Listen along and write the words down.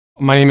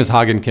My name is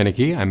Hagen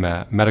Kennecke. I'm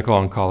a medical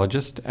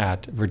oncologist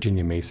at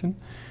Virginia Mason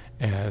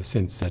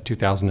since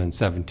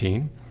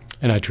 2017,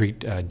 and I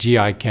treat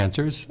GI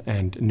cancers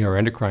and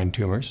neuroendocrine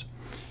tumors.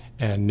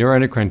 And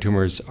neuroendocrine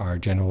tumors are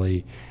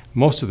generally,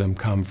 most of them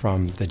come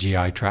from the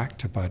GI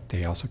tract, but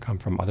they also come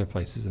from other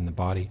places in the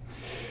body.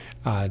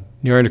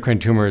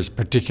 Neuroendocrine tumors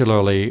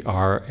particularly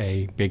are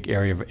a big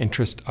area of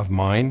interest of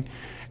mine.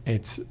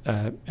 It's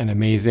an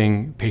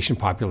amazing patient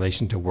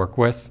population to work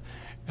with.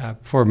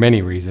 For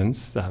many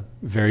reasons,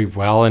 very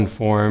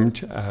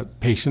well-informed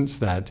patients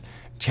that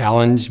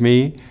challenge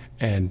me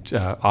and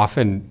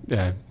often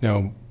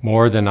know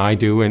more than I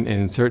do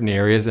in certain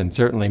areas, and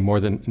certainly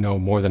know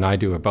more than I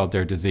do about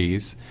their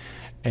disease.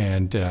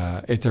 And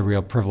it's a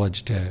real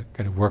privilege to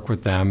kind of work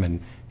with them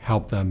and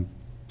help them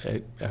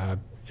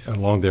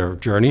along their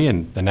journey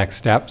and the next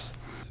steps.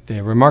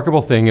 The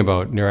remarkable thing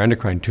about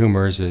neuroendocrine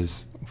tumors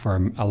is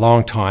for a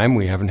long time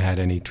we haven't had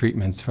any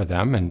treatments for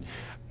them, and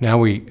now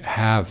we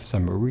have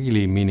some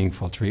really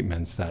meaningful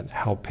treatments that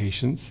help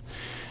patients.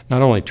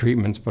 Not only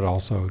treatments, but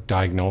also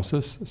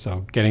diagnosis.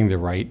 So getting the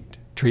right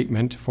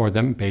treatment for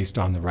them based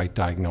on the right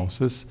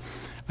diagnosis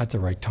at the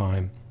right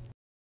time.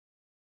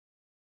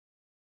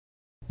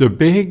 The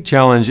big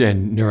challenge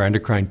in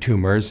neuroendocrine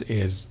tumors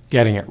is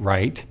getting it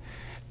right.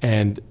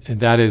 And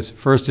that is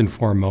first and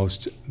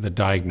foremost the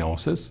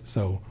diagnosis.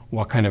 So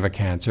what kind of a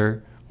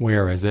cancer?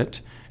 Where is it?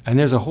 And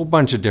there's a whole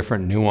bunch of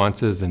different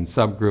nuances and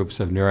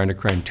subgroups of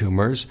neuroendocrine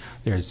tumors.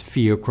 There's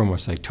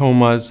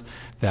pheochromocytomas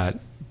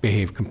that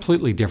behave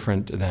completely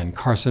different than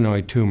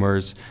carcinoid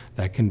tumors,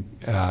 that can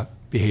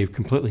behave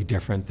completely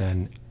different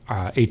than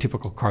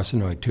atypical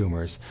carcinoid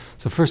tumors.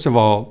 So first of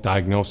all,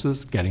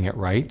 diagnosis, getting it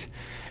right.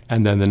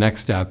 And then the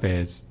next step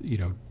is,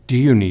 do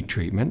you need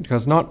treatment?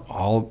 Because not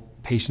all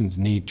patients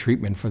need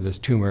treatment for this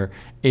tumor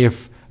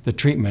if the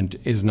treatment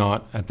is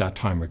not at that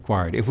time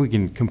required. If we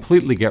can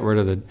completely get rid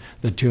of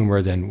the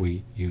tumor, then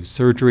we use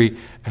surgery,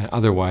 and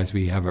otherwise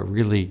we have a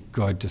really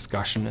good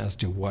discussion as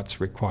to what's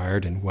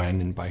required and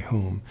when and by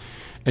whom.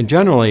 And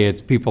generally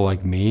it's people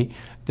like me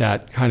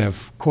that kind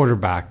of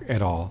quarterback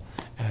it all.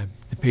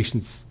 The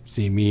patients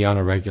see me on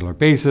a regular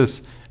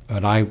basis,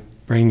 but I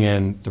bring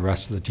in the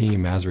rest of the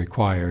team as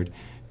required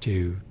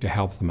to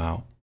help them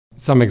out.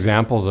 Some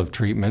examples of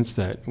treatments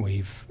that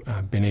we've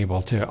been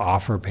able to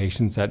offer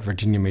patients at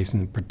Virginia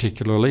Mason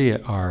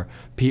particularly are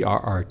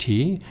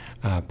PRRT,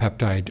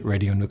 peptide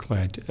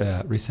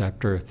radionuclide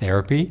receptor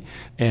therapy.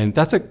 And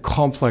that's a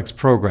complex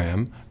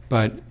program,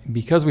 but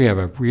because we have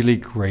a really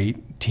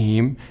great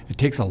team, it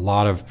takes a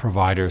lot of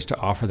providers to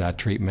offer that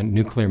treatment: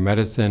 nuclear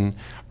medicine,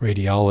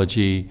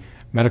 radiology,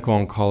 medical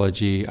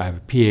oncology. I have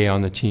a PA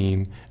on the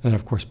team, and then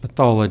of course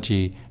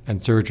pathology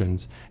and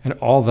surgeons. And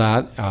all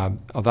that,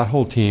 that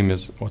whole team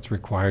is what's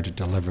required to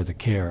deliver the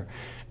care.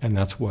 And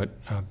that's what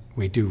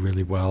we do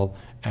really well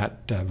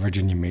at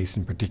Virginia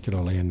Mason,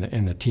 particularly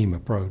in the team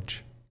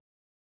approach.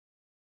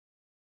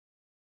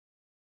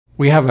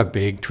 We have a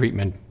big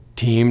treatment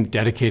team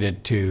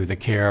dedicated to the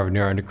care of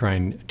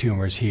neuroendocrine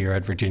tumors here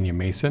at Virginia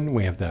Mason.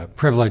 We have the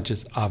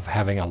privileges of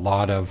having a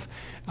lot of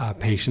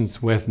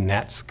patients with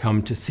NETs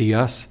come to see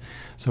us.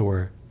 So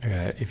we're,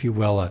 if you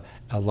will,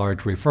 a large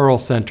referral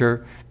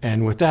center.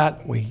 And with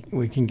that,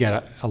 we can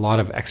get a lot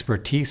of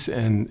expertise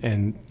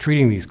in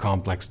treating these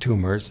complex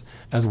tumors,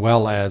 as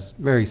well as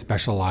very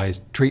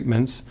specialized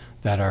treatments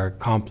that are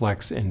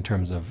complex in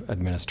terms of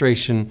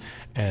administration,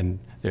 and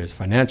there's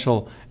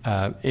financial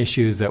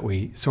issues that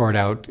we sort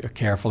out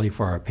carefully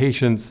for our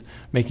patients,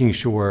 making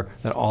sure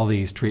that all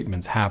these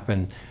treatments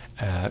happen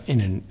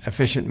in an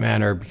efficient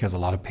manner, because a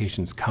lot of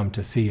patients come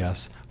to see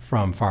us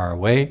from far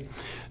away.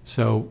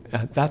 So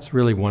that's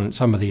really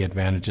some of the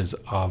advantages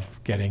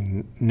of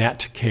getting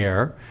NET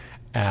care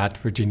at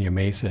Virginia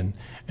Mason.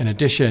 In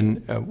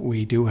addition,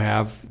 we do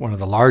have one of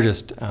the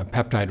largest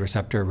peptide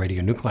receptor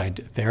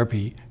radionuclide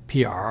therapy,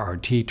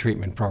 PRRT,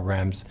 treatment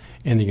programs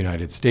in the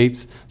United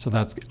States. So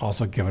that's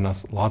also given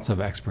us lots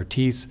of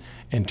expertise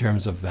in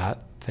terms of that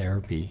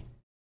therapy.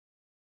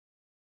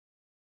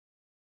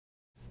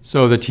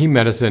 So the team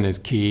medicine is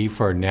key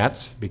for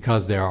NETs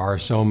because there are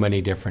so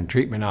many different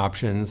treatment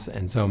options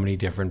and so many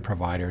different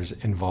providers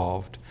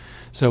involved.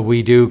 So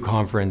we do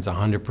conference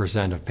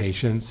 100% of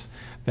patients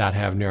that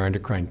have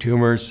neuroendocrine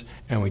tumors,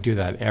 and we do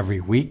that every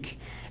week.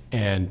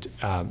 And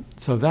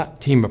so that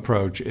team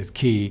approach is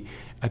key.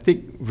 I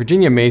think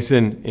Virginia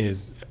Mason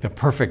is the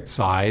perfect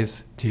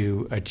size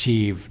to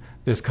achieve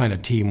this kind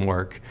of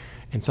teamwork.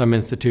 In some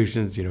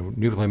institutions,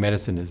 nuclear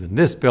medicine is in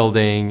this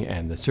building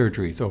and the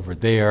surgery is over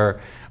there.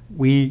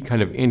 We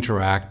kind of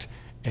interact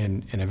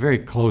in a very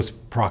close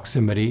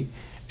proximity,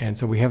 and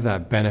so we have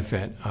that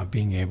benefit of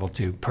being able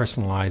to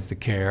personalize the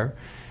care,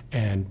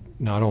 and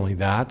not only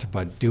that,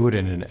 but do it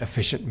in an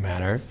efficient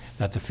manner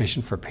that's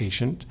efficient for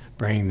patient,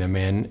 bringing them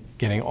in,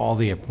 getting all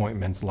the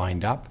appointments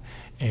lined up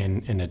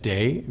in a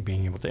day,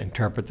 being able to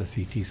interpret the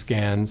CT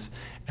scans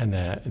and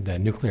the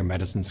nuclear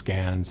medicine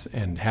scans,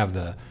 and have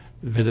the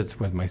visits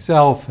with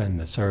myself and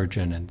the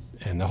surgeon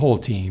and the whole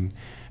team.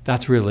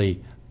 That's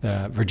really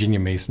the Virginia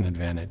Mason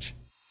advantage.